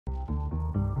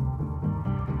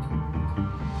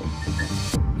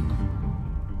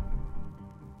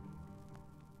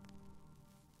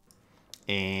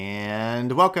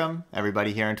And welcome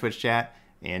everybody here in Twitch chat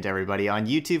and everybody on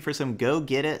YouTube for some Go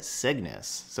Get It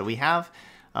Cygnus. So we have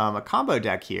a combo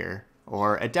deck here,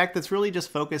 or a deck that's really just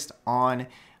focused on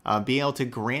being able to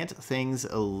grant things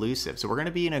elusive. So we're going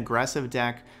to be an aggressive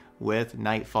deck with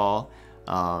Nightfall.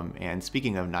 And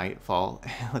speaking of Nightfall,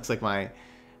 it looks like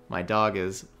my dog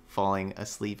is falling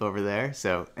asleep over there,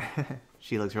 so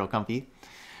she looks real comfy.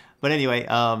 But anyway,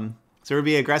 so we'll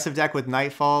be an aggressive deck with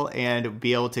Nightfall and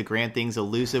be able to grant things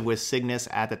elusive with Cygnus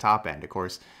at the top end. Of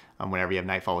course, whenever you have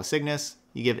Nightfall with Cygnus,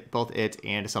 you give both it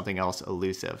and something else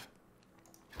elusive.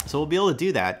 So we'll be able to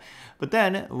do that, but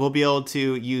then we'll be able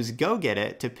to use Go Get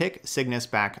It to pick Cygnus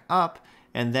back up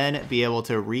and then be able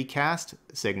to recast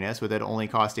Cygnus with it only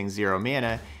costing 0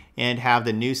 mana and have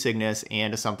the new Cygnus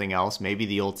and something else, maybe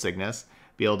the old Cygnus,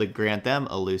 be able to grant them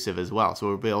elusive as well. So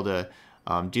we'll be able to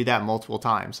do that multiple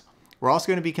times. We're also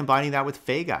going to be combining that with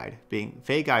Fey Guide.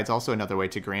 Fey Guide's also another way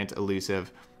to grant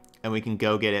elusive, and we can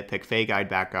Go Get It, pick Fey Guide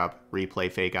back up,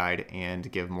 replay Fey Guide,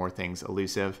 and give more things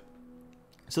elusive.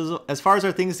 So as far as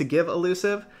our things to give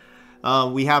elusive,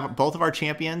 we have both of our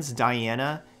champions,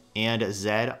 Diana and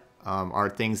Zed, are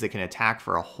things that can attack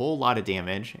for a whole lot of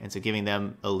damage, and so giving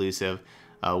them elusive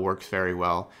works very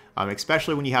well,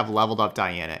 especially when you have leveled up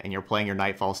Diana and you're playing your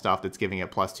Nightfall stuff that's giving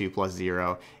it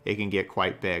 +2/+0. It can get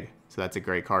quite big, so that's a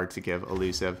great card to give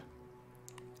elusive.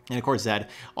 And of course Zed.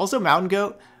 Also Mountain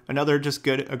Goat, another just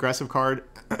good aggressive card.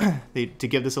 To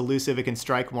give this elusive, it can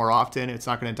strike more often. It's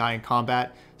not going to die in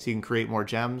combat, so you can create more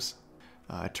gems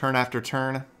turn after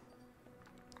turn.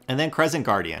 And then Crescent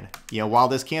Guardian. While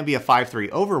this can be a 5/3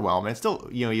 overwhelm, and still,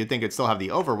 you'd think it'd still have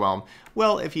the overwhelm.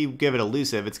 Well, if you give it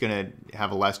elusive, it's going to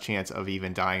have a less chance of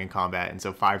even dying in combat. And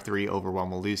so 5/3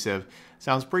 overwhelm elusive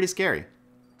sounds pretty scary.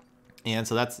 And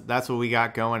so that's what we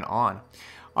got going on.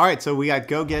 All right, so we got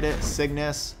Go Get It,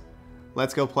 Cygnus.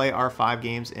 Let's go play our 5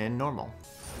 games in normal.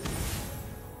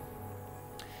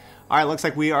 All right, looks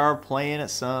like we are playing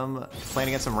against some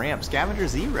ramp. Scavenger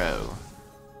Zero.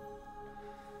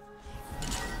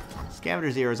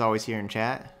 Scavenger Zero is always here in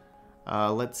chat.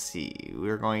 Let's see.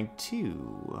 We're going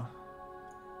to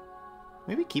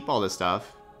maybe keep all this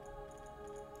stuff.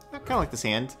 I kind of like this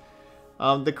hand.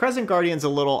 The Crescent Guardian's a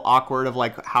little awkward of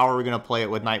like, how are we going to play it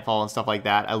with Nightfall and stuff like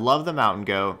that. I love the Mountain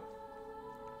Goat.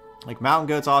 Like, Mountain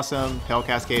Goat's awesome. Pale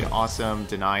Cascade, awesome.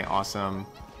 Deny, awesome.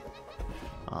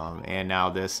 And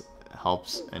now this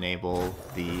helps enable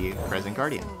the Crescent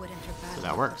Guardian. So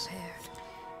that works.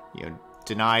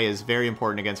 Deny is very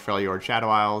important against Freljord Shadow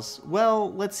Isles.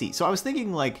 Well, let's see. So I was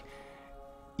thinking, like,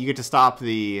 you get to stop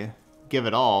the Give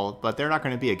It All, but they're not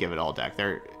going to be a Give It All deck.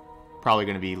 They're probably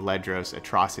going to be Ledros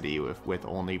Atrocity with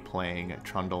only playing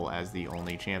Trundle as the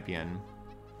only champion.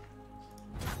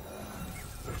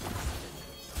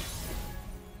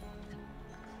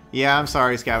 Yeah, I'm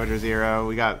sorry, Scavenger Zero.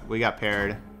 We got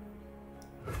paired.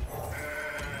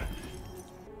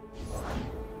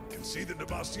 Can see the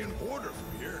Nebastian border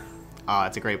from here.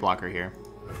 It's a great blocker here.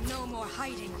 No more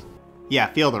hiding. Yeah,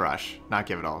 Feel the Rush, not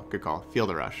Give It All. Good call. Feel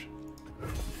the Rush.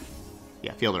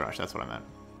 Yeah, Feel the Rush. That's what I meant.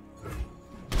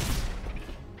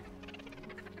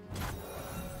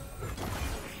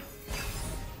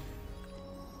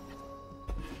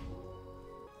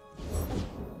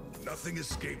 Nothing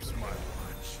escapes my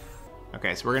watch.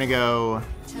 Okay, so we're gonna go.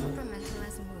 Temperamental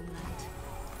as moonlight.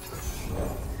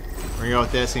 We're gonna go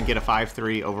with this and get a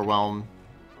 5/3 overwhelm.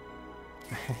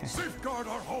 Safeguard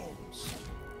our homes.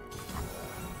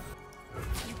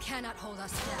 You cannot hold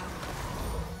us down.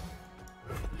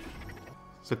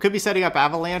 So could be setting up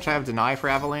Avalanche. I have Deny for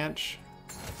Avalanche.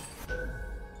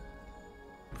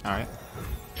 All right.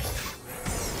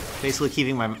 Basically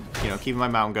keeping my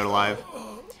Mountain Goat alive.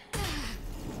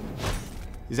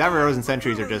 These Avaros and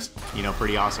Sentries are just,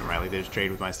 pretty awesome, right? Like, they just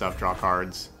trade with my stuff, draw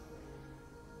cards.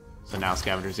 So now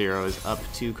Scavenger Zero is up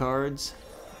 2 cards.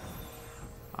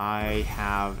 I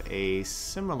have a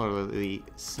similarly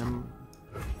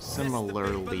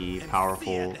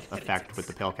powerful effect with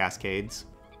the Pale Cascades.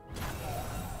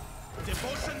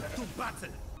 Devotion to battle.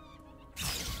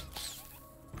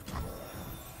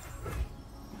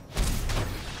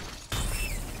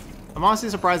 I'm honestly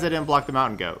surprised I didn't block the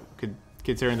Mountain Goat,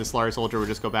 considering the Slaughter Soldier would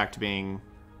just go back to being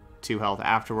 2 health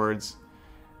afterwards.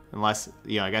 Unless,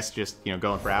 I guess just,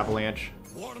 going for Avalanche.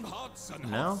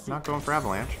 No, not going for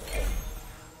Avalanche.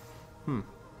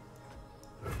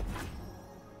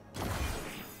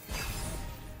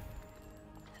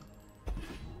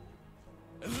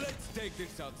 Let's take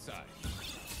this outside.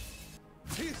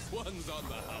 This one's on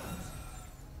the house.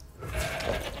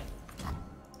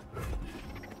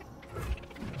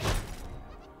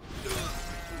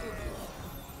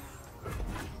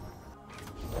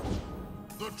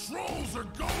 The trolls are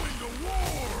going to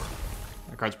war!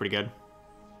 That card's pretty good.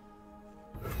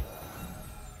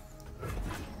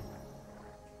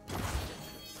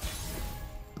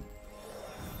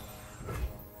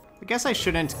 I guess I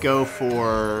shouldn't go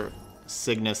for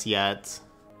Cygnus yet,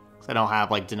 because I don't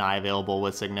have like deny available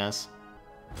with Cygnus.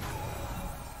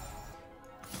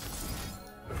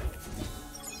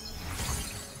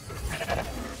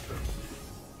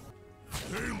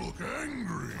 They look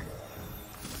angry.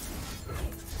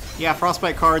 Yeah,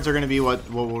 Frostbite cards are going to be what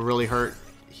will really hurt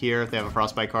here if they have a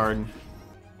Frostbite card.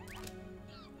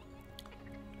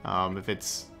 If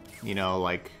it's, you know,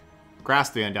 like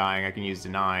Grasp the Undying, I can use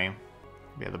Deny.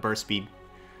 We have the Burst Speed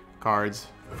cards.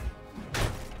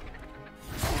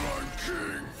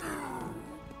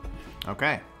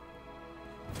 Okay.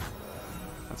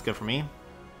 That's good for me.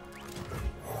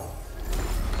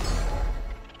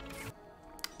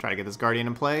 Try to get this Guardian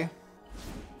in play.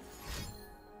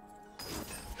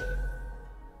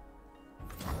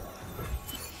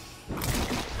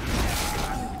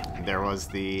 There was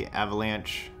the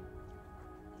Avalanche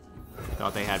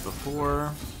thought they had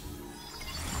before.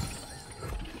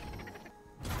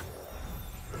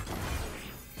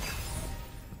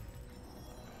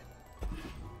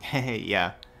 Hey,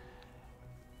 yeah.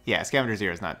 Yeah, Scavenger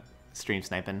Zero is not stream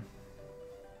sniping.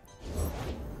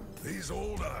 These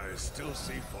old eyes still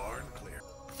see far and clear.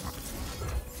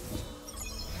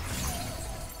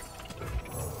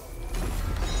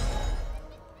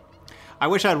 I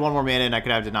wish I had one more mana and I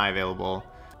could have Deny available.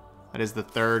 That is the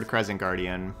third Crescent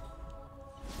Guardian.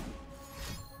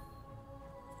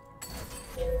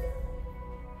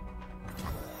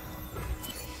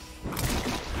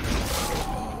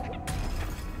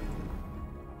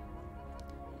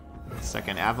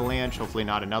 Second Avalanche, hopefully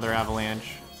not another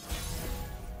Avalanche.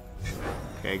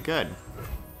 Okay, good.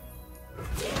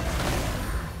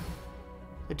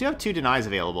 I do have 2 Denies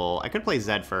available. I could play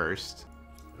Zed first.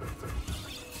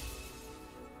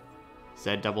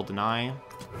 Zed double Deny.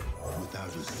 Without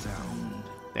a sound.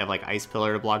 They have like Ice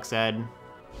Pillar to block Zed.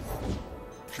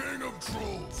 King of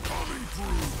Trolls coming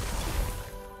through.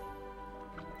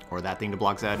 Or that thing to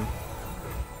block Zed.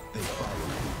 They follow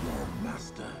your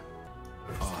master.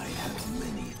 I have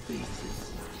many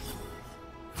faces.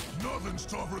 Nothing's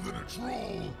tougher than a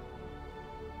troll.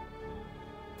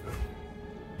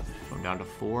 Going down to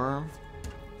 4.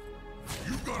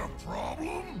 You got a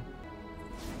problem?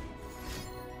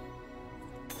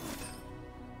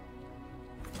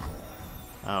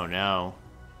 Oh no.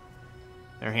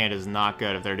 Their hand is not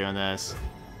good if they're doing this.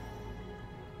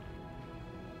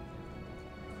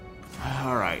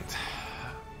 Alright.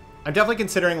 I'm definitely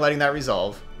considering letting that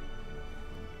resolve.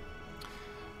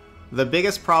 The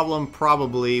biggest problem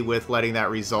probably with letting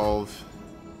that resolve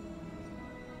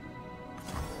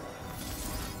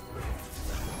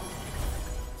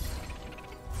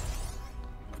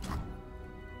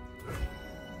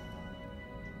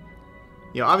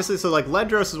obviously, so like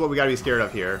Ledros is what we gotta be scared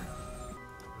of here.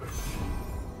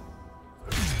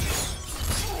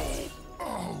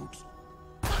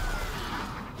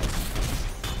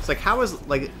 It's like how's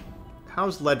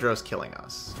Ledros killing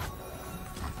us?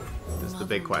 Is the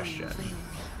big question.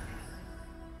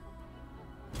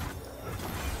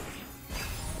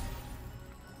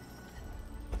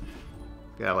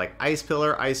 We have like Ice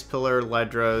Pillar,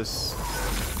 Ledros.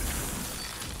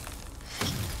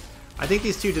 I think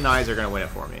these 2 Denies are going to win it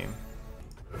for me.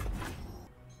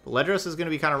 But Ledros is going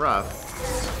to be kind of rough.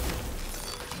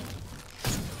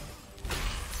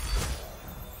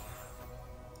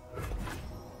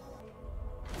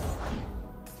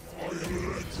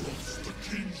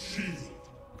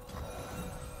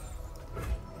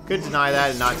 Could deny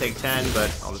that and not take 10,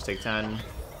 but I'll just take 10.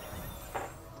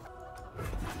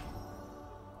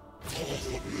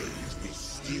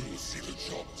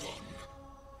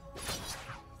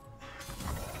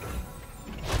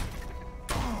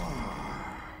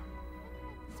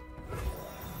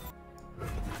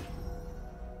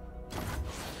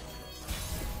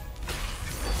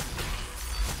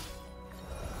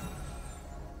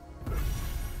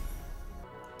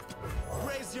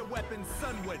 Raise your weapon,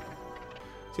 Sunwin.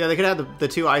 So yeah, they could have the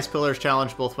 2 Ice Pillars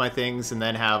challenge both my things, and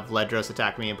then have Ledros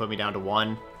attack me and put me down to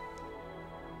 1.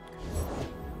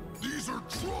 These are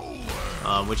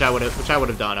troll Which I would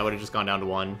have done. I would have just gone down to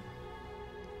 1.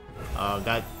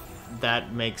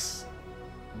 That makes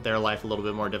their life a little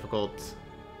bit more difficult.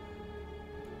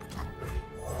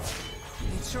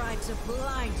 They tried to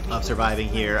blind me Of surviving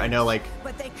here. I know, like,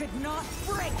 but they could not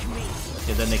break me.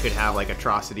 and then they could have like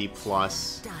Atrocity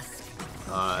plus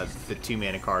Dusk. the 2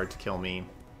 mana card to kill me.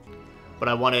 But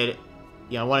I wanted,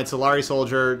 I wanted Solari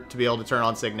Soldier to be able to turn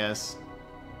on Cygnus.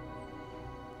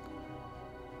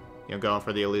 you know, going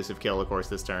for the elusive kill, of course,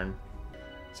 this turn.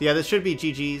 So yeah, this should be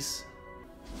GG's.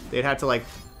 They'd have to like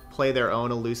play their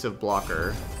own elusive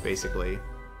blocker, basically.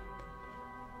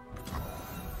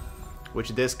 Which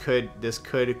this could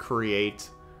create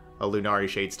a Lunari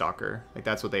Shadestalker. Like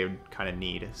that's what they would kind of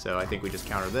need. So I think we just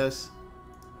counter this.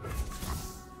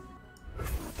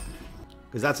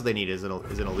 Because that's what they need is an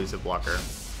elusive blocker.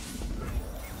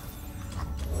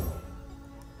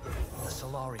 The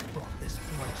Solari brought this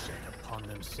bloodshed upon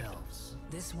themselves.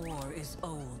 This war is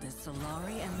old as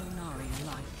Solari and Lunari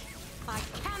alike. I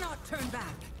cannot turn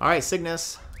back. All right,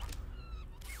 Cygnus.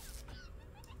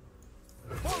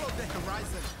 Follow the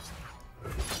horizon.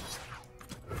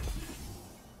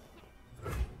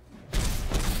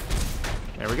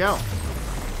 There we go. A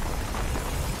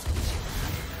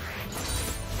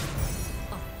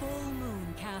full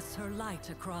moon casts her light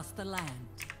across the land.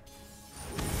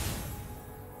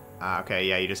 Okay,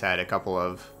 yeah, you just had a couple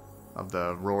of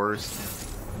the roars.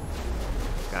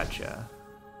 Gotcha.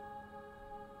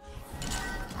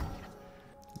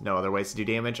 No other ways to do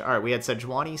damage. All right, we had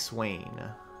Sejuani Swain.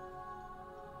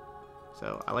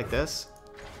 So I like this.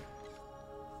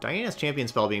 Diana's champion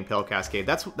spell being Pale Cascade.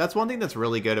 That's one thing that's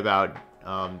really good about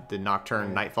the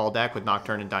Nocturne Nightfall deck with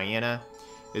Nocturne and Diana,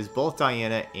 is both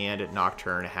Diana and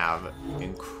Nocturne have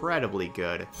incredibly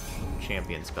good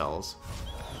champion spells.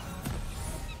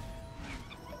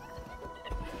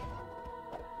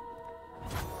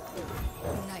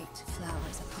 Night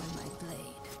flowers upon my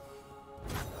blade.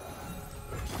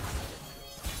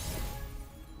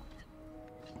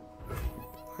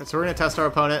 Alright, so we're gonna test our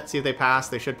opponent, see if they pass.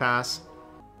 They should pass.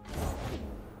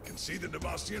 Can see the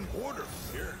Demacian border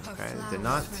from here. Okay, they did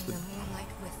not. Bring the moonlight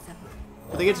with them.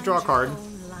 But they get to draw a card. Find your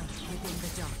own light within the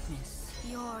darkness.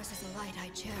 Yours is a light I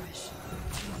cherish,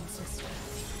 twin sister.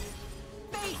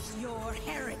 Face your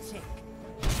heretic.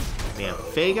 Man,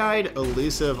 Feyguide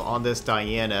Elusive on this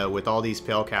Diana with all these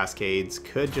Pale Cascades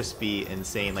could just be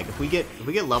insane. Like if we get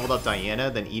leveled up Diana,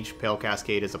 then each Pale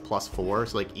Cascade is a +4,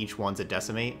 so like each one's a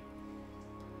decimate.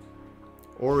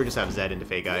 Or we just have Zed into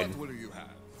Feyguide. What will you have?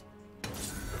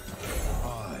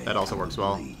 That also works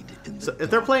well. So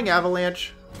if they're playing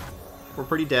Avalanche, we're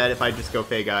pretty dead if I just go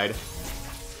Feyguide.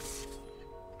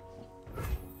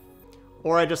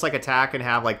 Or I just like attack and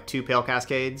have like 2 Pale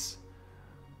Cascades,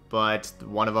 but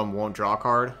one of them won't draw a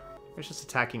card. It's just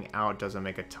attacking out doesn't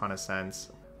make a ton of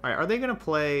sense. Alright, are they gonna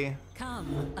play...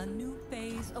 Come, a new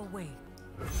phase awaits.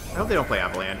 I hope they don't play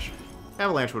Avalanche.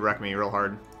 Avalanche would wreck me real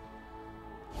hard.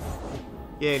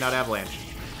 Yay, not Avalanche.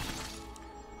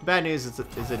 The bad news is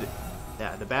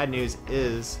the bad news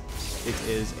is it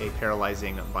is a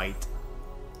paralyzing bite.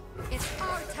 It's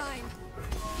our time.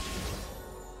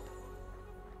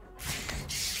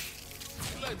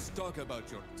 Let's talk about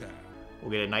your town.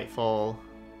 We'll get a Nightfall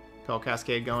Pale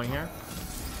Cascade going here.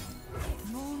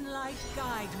 Moonlight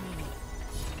guide me.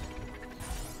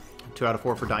 2 out of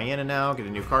 4 for Diana now. Get a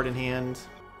new card in hand.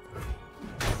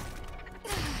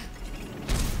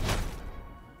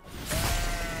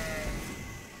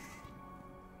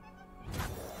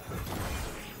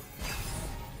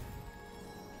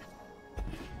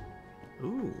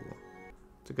 Ooh.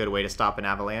 It's a good way to stop an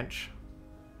Avalanche.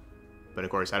 But of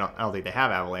course, I don't think they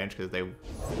have Avalanche, because they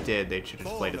did. They should have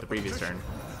just played it the previous turn.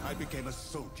 I became a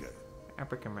soldier. I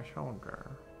became a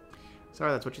soldier. Sorry,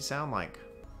 that's what you sound like.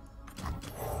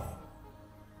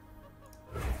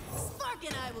 Spark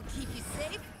and I will keep you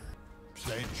safe.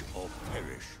 Pledge or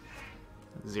perish.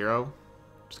 0.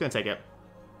 Just gonna take it.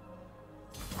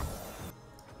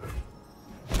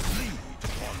 Lead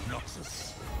on Noxus.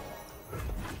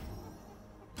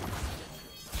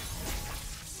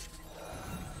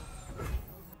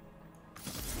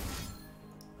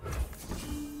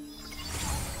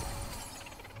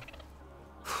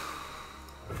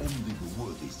 Only the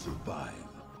worthy survive.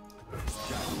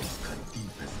 Shadows cut deep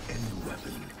as any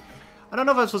weapon. I don't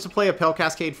know if I'm supposed to play a Pale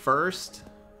Cascade first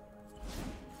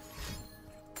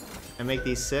and make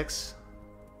these 6.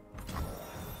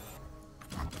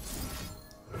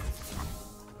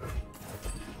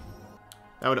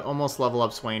 That would almost level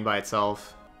up Swain by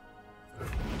itself.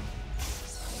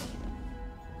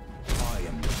 I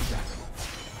am the shadow.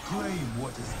 Claim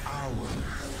what is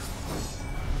ours.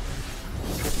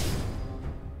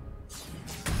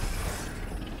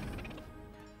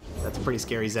 That's a pretty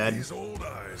scary Zed. These old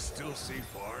eyes still see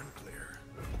far and clear.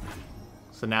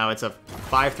 So now it's a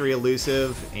 5/3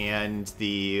 elusive, and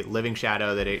the Living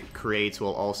Shadow that it creates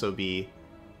will also be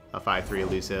a 5/3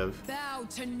 elusive. Bow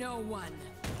to no one.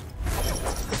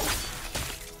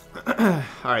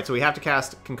 Alright, so we have to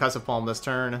cast Concussive Palm this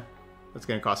turn. That's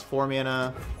going to cost 4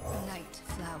 mana. Night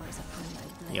flowers upon my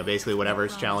blade. You know, basically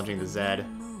whatever's challenging the Zed.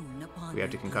 Moon upon We have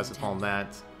to concussive palm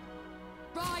that.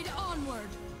 Ride onward.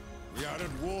 We are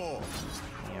at war.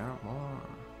 Yeah, well,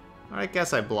 I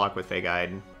guess I block with Fey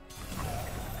Guide.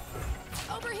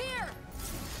 Over here!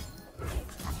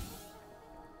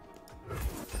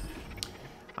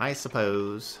 I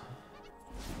suppose.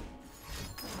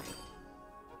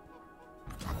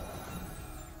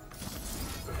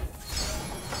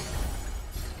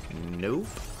 Nope.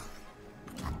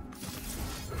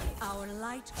 Our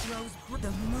light grows.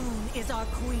 The moon is our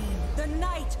queen. The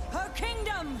night, her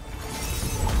kingdom.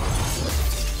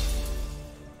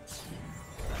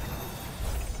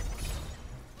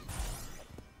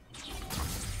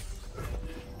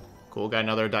 Cool, got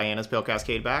another Diana's Pale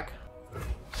Cascade back.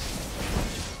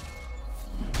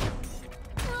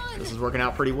 This is working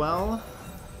out pretty well.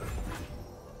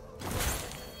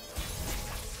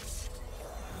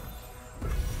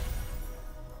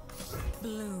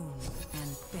 Bloom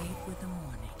and fade with the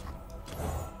morning.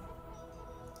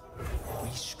 We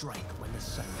strike when the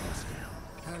sun goes down.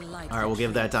 Her light. All right, we'll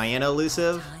give that Diana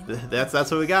elusive. That's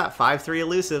what we got. 5-3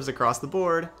 elusives across the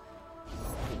board.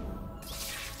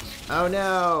 Oh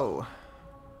no!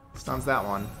 Stuns that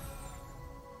one.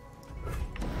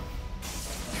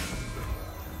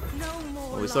 No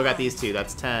more. Well, we still got lies. these two.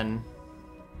 That's 10.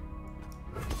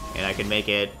 And I can make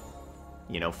it,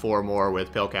 you know, 4 more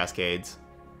with Pale Cascades.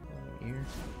 Here.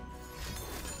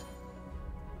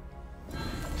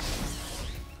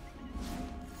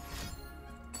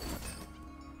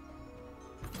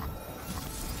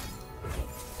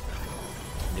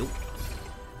 Nope.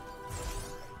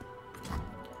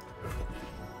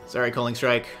 Sorry, Culling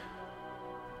Strike.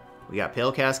 We got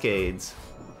Pale Cascades.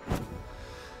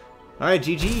 Alright,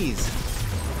 GG's.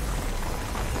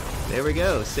 There we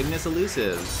go. Cygnus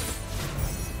Elusives.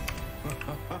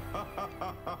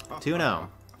 2-0.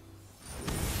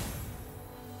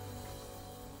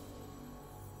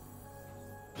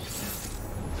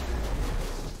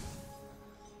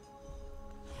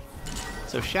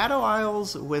 So Shadow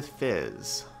Isles with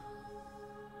Fizz.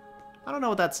 I don't know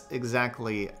what that's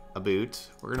exactly about.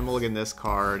 We're gonna mulligan this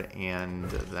card and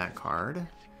that card.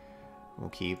 We'll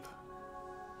keep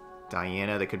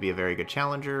Diana, that could be a very good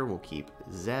challenger. We'll keep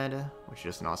Zed, which is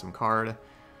just an awesome card.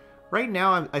 Right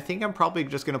now, I think I'm probably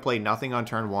just gonna play nothing on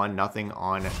turn 1, nothing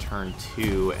on turn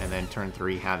 2, and then turn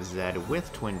 3 have Zed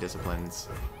with Twin Disciplines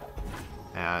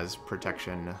as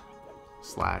protection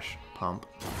 / pump.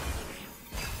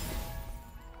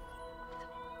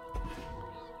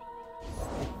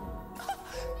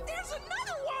 There's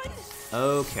another one!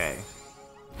 Okay.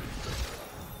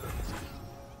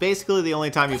 Basically, the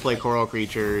only time you play Coral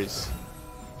Creatures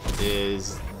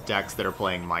is decks that are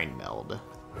playing Mind Meld.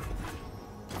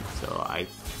 So I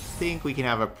think we can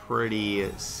have a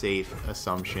pretty safe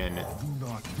assumption Do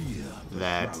not fear the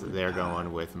that shrouded they're path.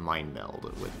 going with Mind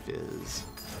Meld with Fizz.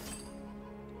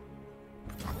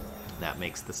 That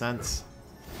makes the sense.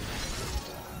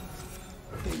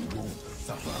 They won't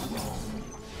suffer long.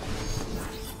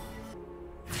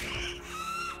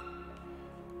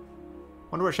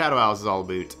 Wonder what Shadow Owls is all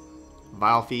about.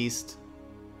 Vile Feast,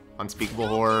 Unspeakable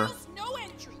Horror, No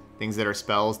entry! things that are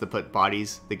spells that put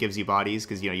bodies, that gives you bodies,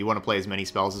 because, you know, you want to play as many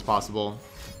spells as possible.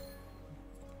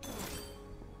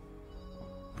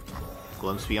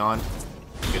 Glimpse Beyond,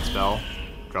 good spell,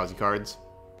 draws you cards.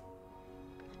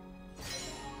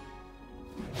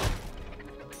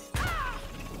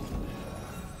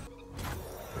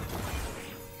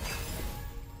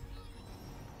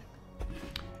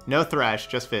 No Thresh,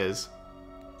 just Fizz.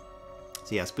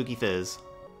 So yeah, Spooky Fizz.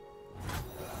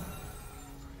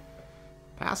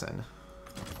 Passing.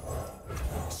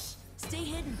 Stay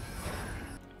hidden.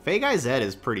 Fey Guy Zed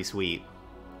is pretty sweet.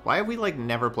 Why have we, like,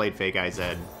 never played Fey Guy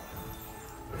Zed?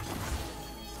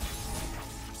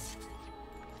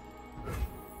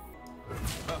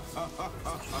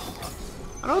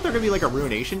 I don't know if they're gonna be like a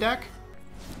Ruination deck.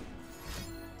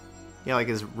 Yeah, like,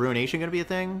 is Ruination gonna be a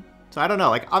thing? So I don't know.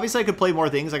 Like, obviously I could play more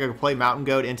things. Like, I could play Mountain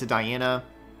Goat into Diana.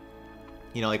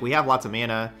 You know, like, we have lots of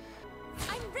mana.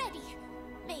 I'm ready.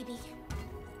 Maybe.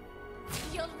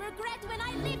 You'll regret when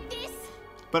I leave this.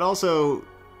 But also,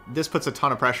 this puts a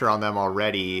ton of pressure on them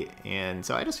already. And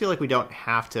so I just feel like we don't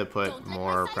have to put Don't let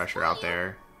more myself pressure fool out you.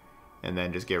 there. And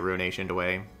then just get Ruinationed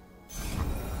away.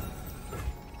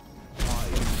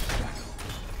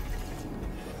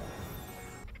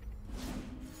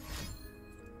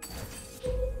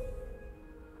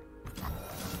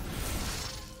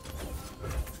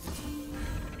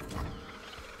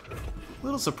 A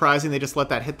little surprising they just let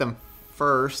that hit them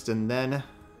first and then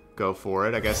go for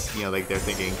it. I guess, you know, like, they're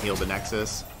thinking heal the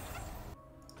Nexus.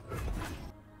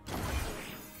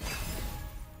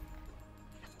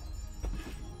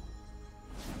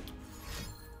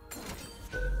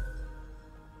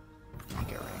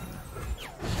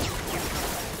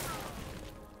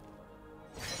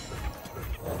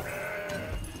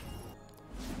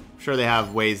 sure they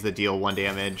have ways that deal 1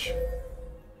 damage.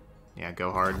 Yeah,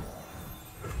 go hard.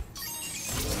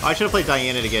 Oh, I should have played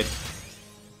Diana to get...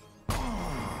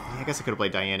 I guess I could have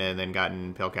played Diana and then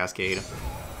gotten Pale Cascade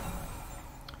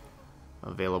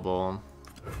available.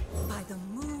 By the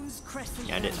moon's crescent.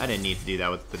 Yeah, I didn't need to do that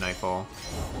with the Nightfall.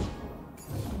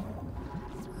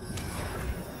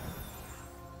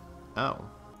 Oh.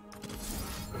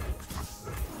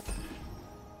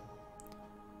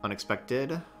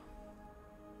 Unexpected.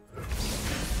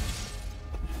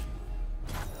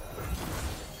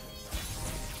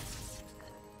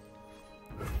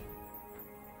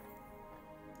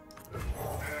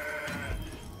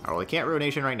 Oh, well, I can't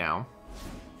Ruination right now.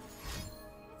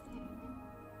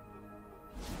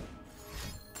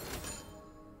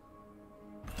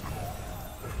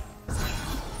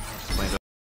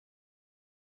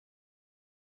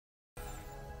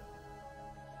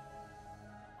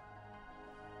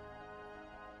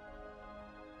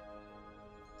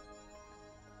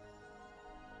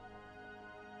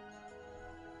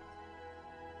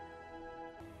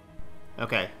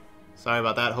 Okay, sorry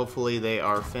about that. Hopefully they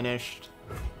are finished.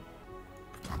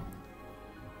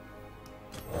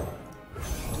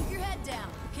 Keep your head down,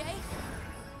 okay?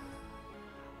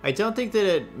 I don't think that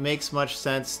it makes much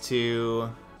sense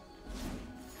to...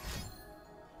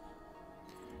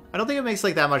 I don't think it makes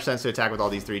like that much sense to attack with all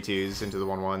these 3/2s into the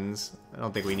 1/1s. I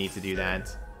don't think we need to do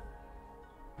that.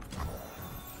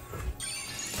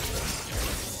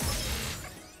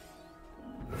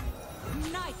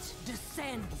 Night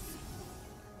descends.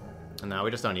 No,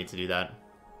 we just don't need to do that.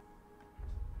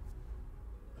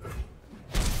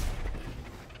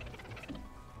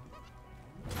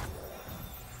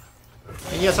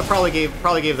 And yes, I probably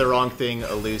gave the wrong thing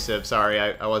Elusive. Sorry,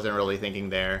 I wasn't really thinking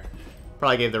there.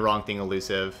 Probably gave the wrong thing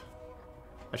Elusive.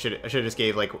 I should just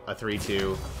gave like a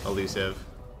 3/2 Elusive.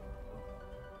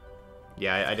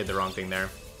 Yeah, I did the wrong thing there.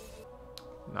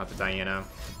 Not the Diana.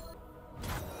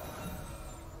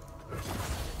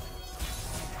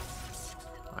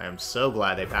 I am so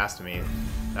glad they passed me.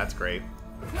 That's great.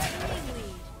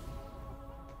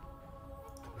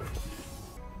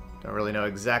 Don't really know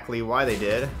exactly why they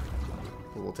did,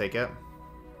 but we'll take it.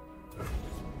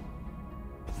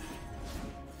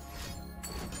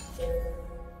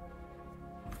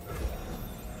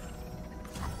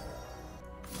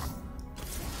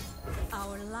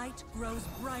 Our light grows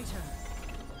brighter.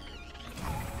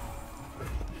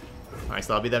 Alright,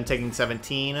 so that'll be them taking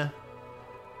 17.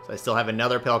 So I still have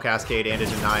another Pale Cascade and a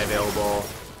Deny available.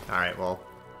 Alright, well.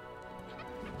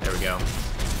 There we go.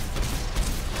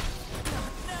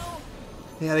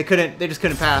 Yeah, they just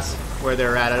couldn't pass where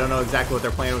they're at. I don't know exactly what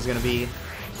their plan was gonna be.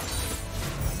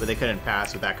 But they couldn't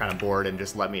pass with that kind of board and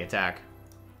just let me attack.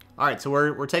 Alright, so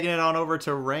we're taking it on over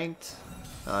to Ranked.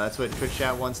 That's what Twitch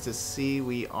chat wants to see.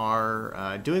 We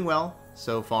are doing well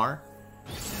so far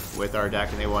with our deck,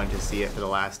 and they wanted to see it for the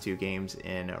last 2 games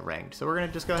in Ranked. So we're going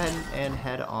to just go ahead and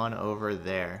head on over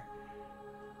there.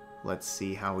 Let's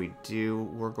see how we do.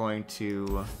 We're going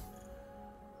to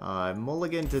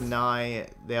Mulligan, Deny.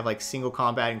 They have like Single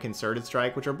Combat and Concerted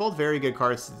Strike, which are both very good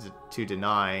cards to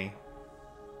deny.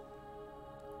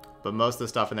 But most of the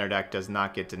stuff in their deck does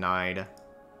not get denied.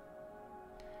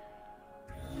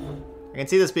 I can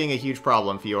see this being a huge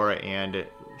problem, Fiora and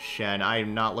Shen. I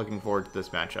am not looking forward to this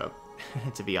matchup,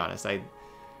 to be honest. I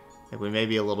think we may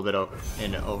be a little bit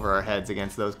in over our heads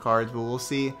against those cards, but we'll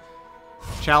see.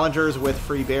 Challengers with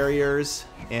free barriers,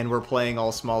 and we're playing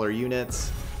all smaller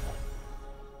units.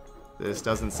 This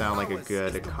doesn't sound like a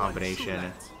good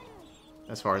combination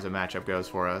as far as a matchup goes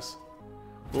for us.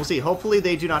 We'll see. Hopefully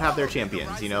they do not have their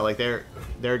champions. You know, like their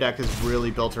deck is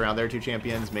really built around their 2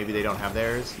 champions. Maybe they don't have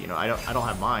theirs. You know, I don't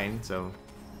have mine, so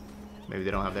maybe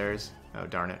they don't have theirs. Oh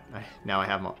darn it! Now I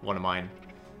have one of mine.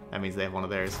 That means they have one of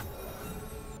theirs.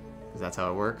 'Cause that's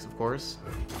how it works, of course.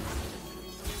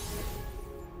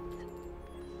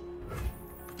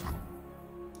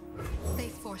 They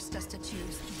forced us to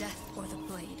choose death or the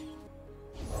blade.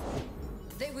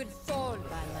 They would fall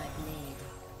by my blade.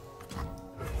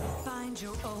 Find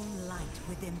your own light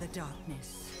within the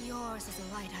darkness. Yours is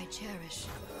a light I cherish,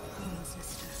 Moon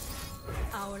Sister.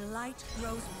 Our light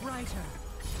grows brighter.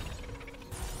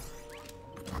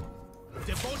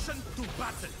 Devotion to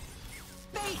battle.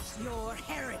 Face your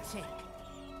heretic.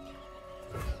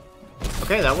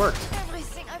 Okay, that worked.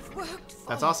 Everything I've worked for.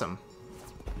 That's awesome.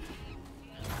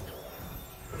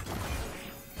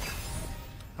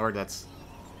 Or that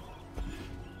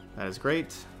is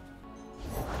great.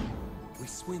 We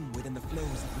swim within the flows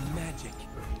of magic.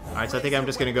 Alright, so I think I'm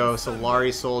just gonna go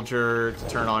Solari Soldier to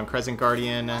turn on Crescent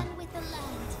Guardian. One with the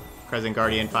land. Crescent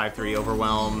Guardian 5/3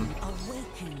 Overwhelm.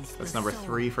 Awakens That's the number soul.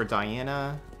 3 for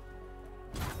Diana.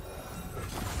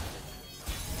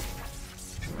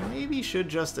 maybe should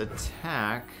just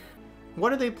attack.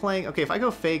 What are they playing? Okay, if I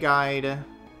go Fey Guide,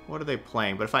 what are they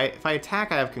playing? But if I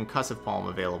attack, I have Concussive Palm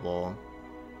available.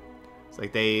 It's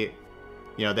like they,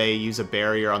 you know, they use a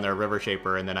barrier on their River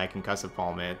Shaper, and then I Concussive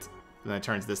Palm it. And then it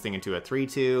turns this thing into a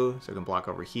 3/2, so I can block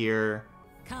over here.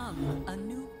 Come, a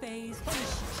new phase.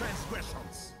 Punish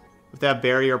transgressions. With that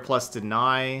barrier plus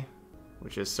deny,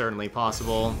 which is certainly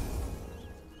possible.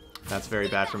 That's very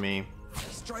bad for me.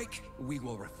 Strike, we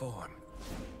will reform.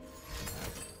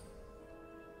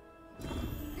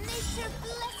 Nature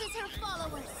blesses her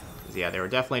followers. Yeah, they were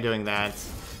definitely doing that.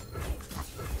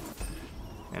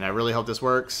 And I really hope this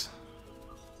works.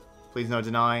 Please no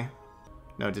deny.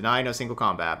 No deny, no single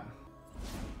combat.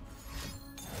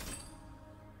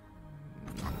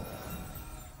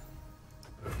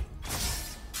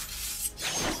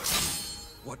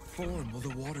 What form will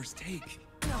the waters take?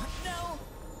 No.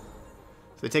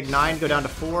 So they take 9, go down to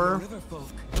 4. River folk.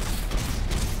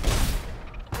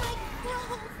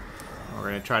 We're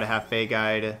going to try to have Fey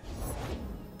Guide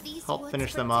These help woods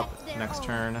finish them up protect their next own.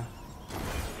 turn.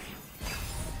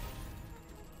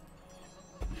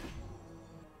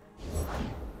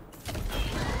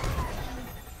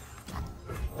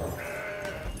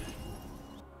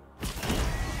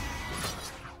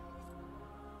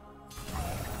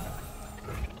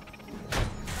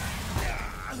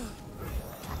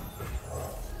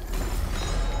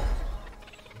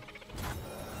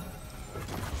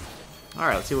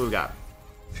 Alright, let's see what we got.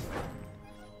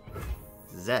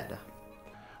 Zed.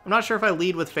 I'm not sure if I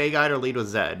lead with Fey Guide or lead with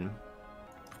Zed.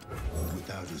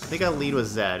 Without a I think I lead with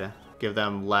Zed. Give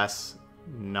them less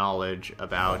knowledge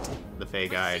about the Fey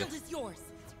Guide. Shield is yours.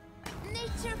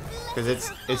 Nature Because blesses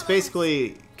her it's followers.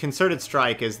 basically... Concerted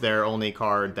Strike is their only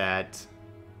card that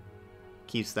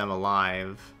keeps them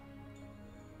alive.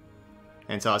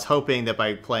 And so I was hoping that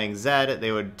by playing Zed,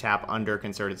 they would tap under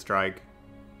Concerted Strike.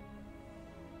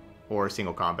 Or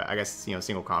single combat. I guess, you know,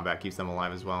 single combat keeps them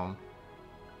alive as well.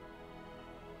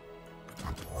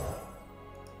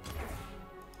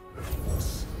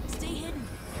 Stay hidden.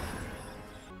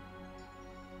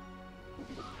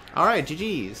 Alright,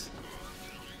 GG's.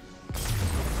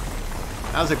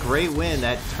 That was a great win.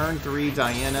 That turn 3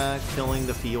 Diana killing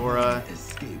the Fiora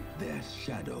escape their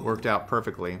shadow. worked out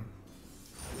perfectly.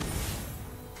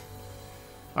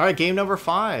 Alright, game number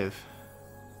 5.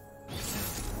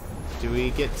 Do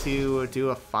we get to do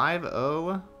a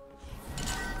 5-0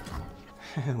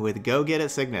 with Go Get It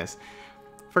Cygnus?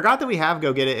 Forgot that we have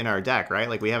Go Get It in our deck, right?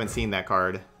 Like, we haven't seen that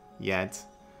card yet.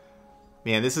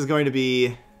 Man, this is going to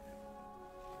be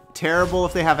terrible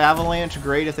if they have Avalanche,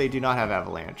 great if they do not have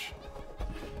Avalanche.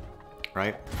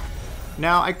 Right?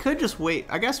 Now, I could just wait.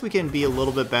 I guess we can be a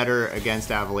little bit better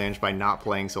against Avalanche by not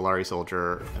playing Solari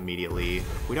Soldier immediately.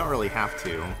 We don't really have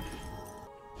to.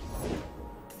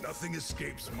 Nothing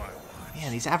escapes my eye.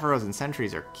 Man, these Avaros and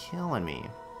Sentries are killing me.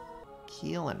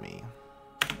 Killing me.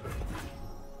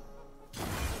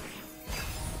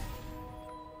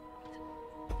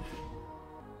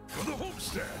 For the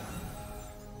homestead.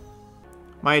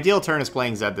 My ideal turn is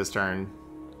playing Zed this turn,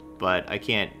 but I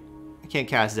can't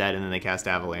cast Zed and then they cast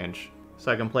Avalanche.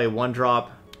 So I can play 1-drop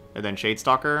and then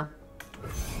Shadestalker.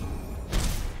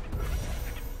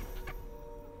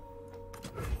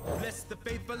 Bless the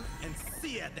faithful and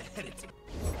sear the heretic.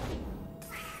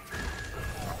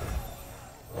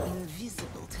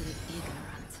 Invisible to the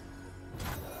ignorant.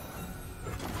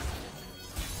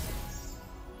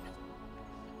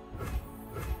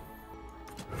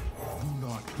 Do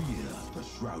not fear the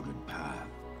shrouded path.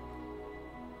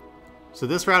 So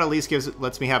this route at least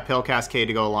lets me have Pale Cascade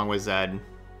to go along with Zed.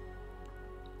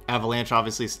 Avalanche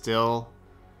obviously still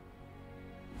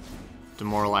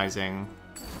demoralizing.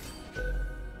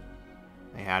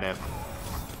 They had it.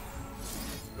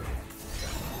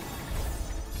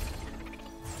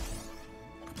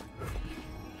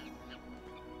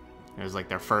 It was like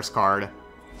their first card.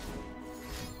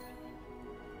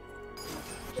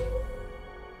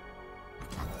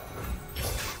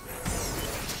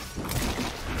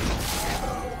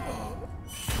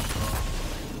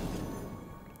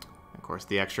 Of course,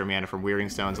 the extra mana from Wearing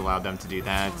Stones allowed them to do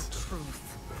that.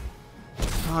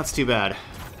 Oh, that's too bad.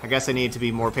 I guess I need to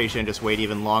be more patient and just wait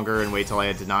even longer and wait till I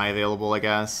had Deny available, I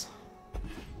guess.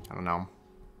 I don't know.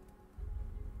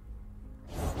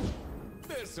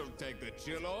 This'll take the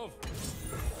chill off.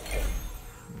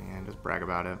 Man, just brag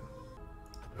about it.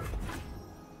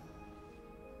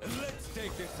 And let's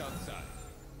take this outside.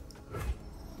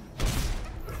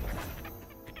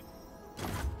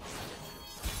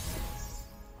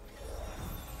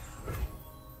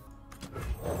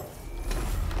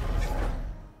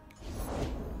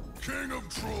 King of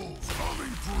Trolls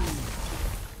coming through.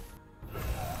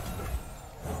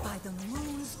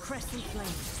 crescent flame.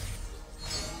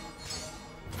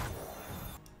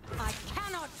 I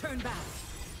cannot turn back.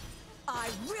 I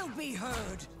will be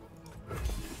heard.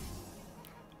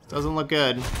 Doesn't look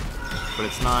good, but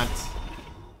it's not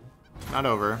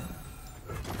over.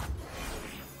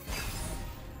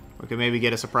 We could maybe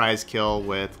get a surprise kill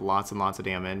with lots and lots of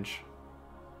damage.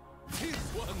 This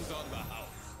one's on the house.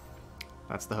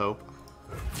 That's the hope.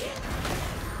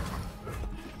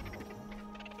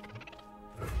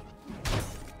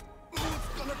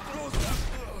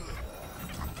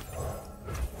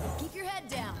 Keep your head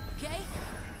down, okay?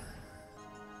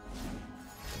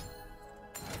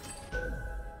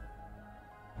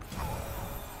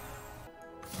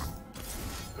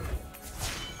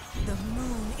 The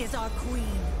moon is our queen.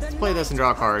 Let's play this and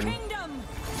draw a card.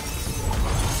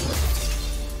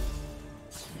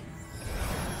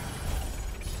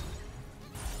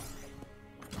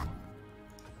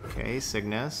 Okay,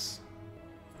 Cygnus.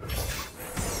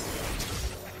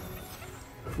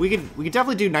 We could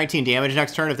definitely do 19 damage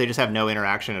next turn if they just have no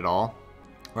interaction at all.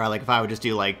 Or like if I would just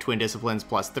do like Twin Disciplines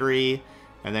 +3,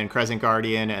 and then Crescent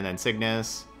Guardian, and then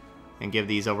Cygnus, and give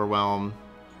these Overwhelm.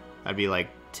 That'd be like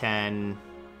 10,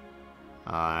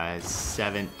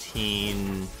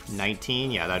 17,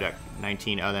 19. Yeah, that'd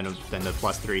 19. Oh, then the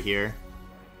 +3 here.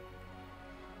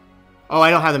 Oh, I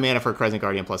don't have the mana for Crescent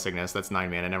Guardian plus Cygnus. That's 9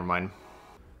 mana. Never mind.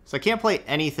 So I can't play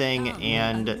anything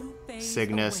and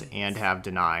Cygnus and have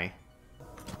Deny.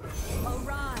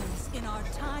 Arise in our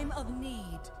time of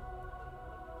need.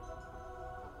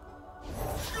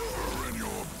 You're in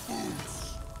your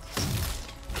boots.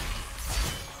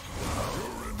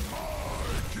 You're in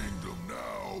my kingdom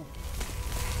now.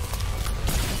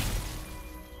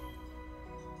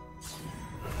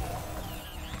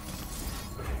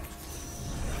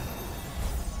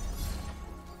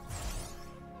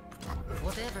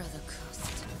 Whatever the cost.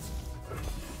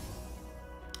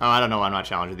 Oh, I don't know why I'm not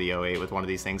challenging the 08 with one of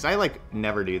these things. I, like,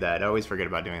 never do that. I always forget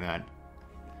about doing that.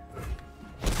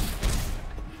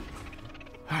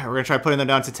 Alright, we're gonna try putting them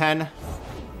down to 10.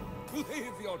 Leave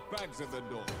your bags at the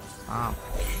door. Wow.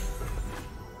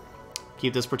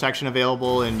 Keep this protection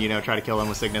available and, you know, try to kill them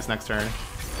with Cygnus next turn.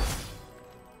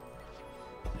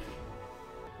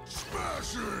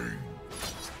 Smashing.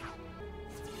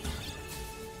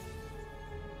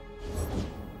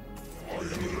 I am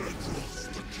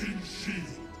Electros, the King's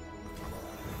Shield.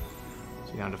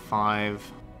 So down to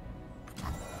 5.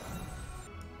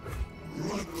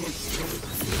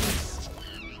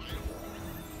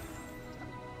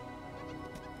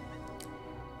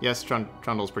 Yes,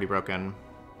 Trundle's pretty broken.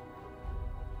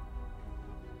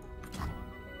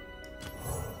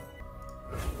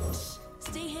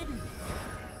 Stay hidden.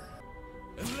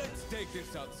 And let's take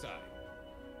this outside.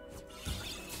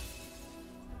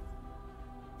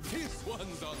 This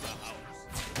one's on the house.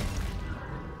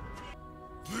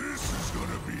 This is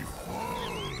gonna be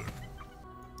fun.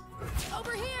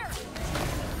 Over here!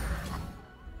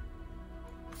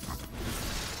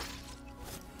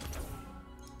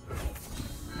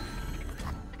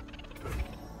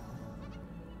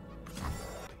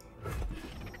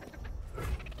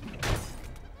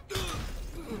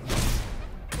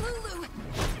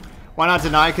 Why not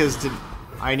Deny? Because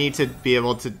I need to be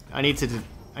able to. I need to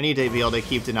be able to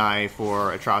keep Deny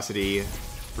for Atrocity,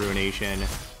 Ruination,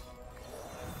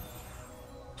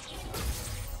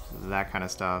 that kind of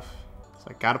stuff.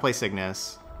 So I gotta play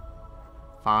Cygnus.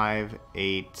 5,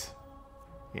 8.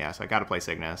 Yeah, so I gotta play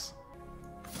Cygnus.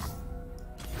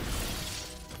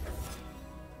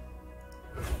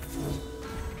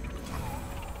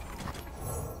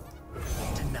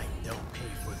 Tonight they'll pay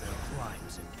for their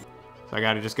crimes and So I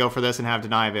gotta just go for this and have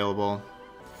Deny available.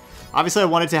 Obviously I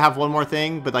wanted to have one more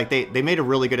thing, but like they made a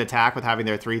really good attack with having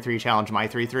their 3-3 challenge my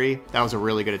 3-3. That was a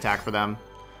really good attack for them,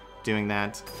 doing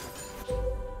that.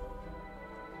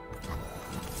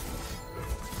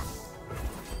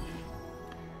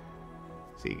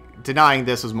 See, denying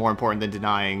this was more important than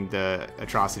denying the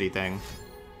Atrocity thing.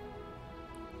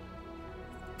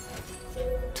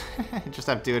 Just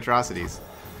have 2 Atrocities.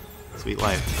 Sweet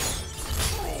life.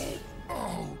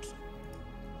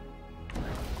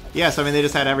 Yes, I mean, they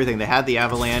just had everything. They had the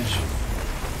Avalanche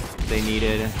they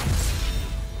needed.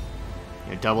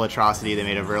 You know, double Atrocity, they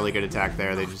made a really good attack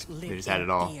there. They just had it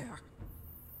all.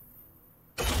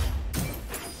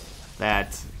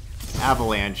 That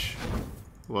Avalanche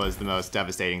was the most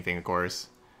devastating thing, of course.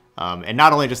 And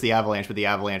not only just the Avalanche, but the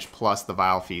Avalanche plus the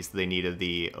Vile Feast. They needed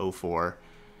the 04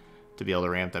 to be able to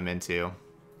ramp them into.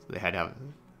 So they had to have...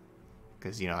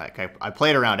 Because, you know, like I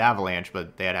played around Avalanche,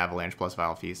 but they had Avalanche plus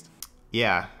Vile Feast.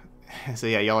 Yeah. So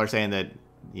yeah, y'all are saying that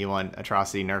you want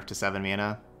Atrocity nerfed to 7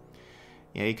 mana?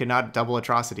 Yeah, you could not double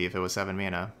Atrocity if it was 7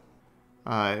 mana.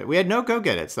 we had no Go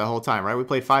Get It's the whole time, right? We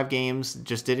played 5 games,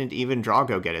 just didn't even draw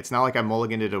Go Get It. It's not like I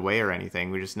mulliganed it away or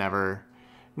anything. We just never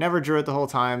drew it the whole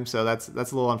time. So that's a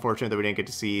little unfortunate that we didn't get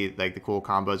to see like the cool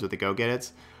combos with the Go Get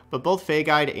It's. But both Fey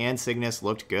Guide and Cygnus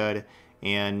looked good.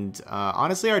 And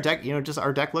honestly, our deck,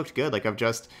 our deck looked good. Like of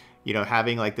just,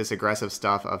 having like this aggressive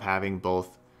stuff of having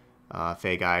both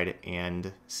Fey Guide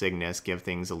and Cygnus give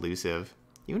things elusive.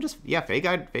 Even just, yeah, Fey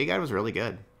Guide was really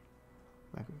good.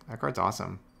 That card's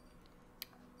awesome.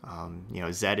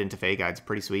 Zed into Fey Guide's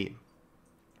pretty sweet.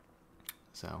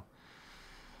 So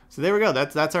there we go.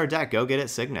 That's our deck. Go Get It,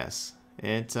 Cygnus.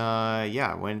 It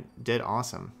did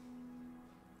awesome.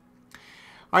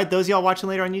 All right, those of y'all watching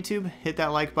later on YouTube, hit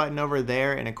that like button over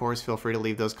there, and of course, feel free to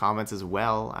leave those comments as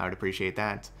well. I would appreciate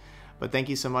that. But thank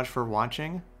you so much for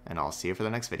watching, and I'll see you for the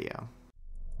next video.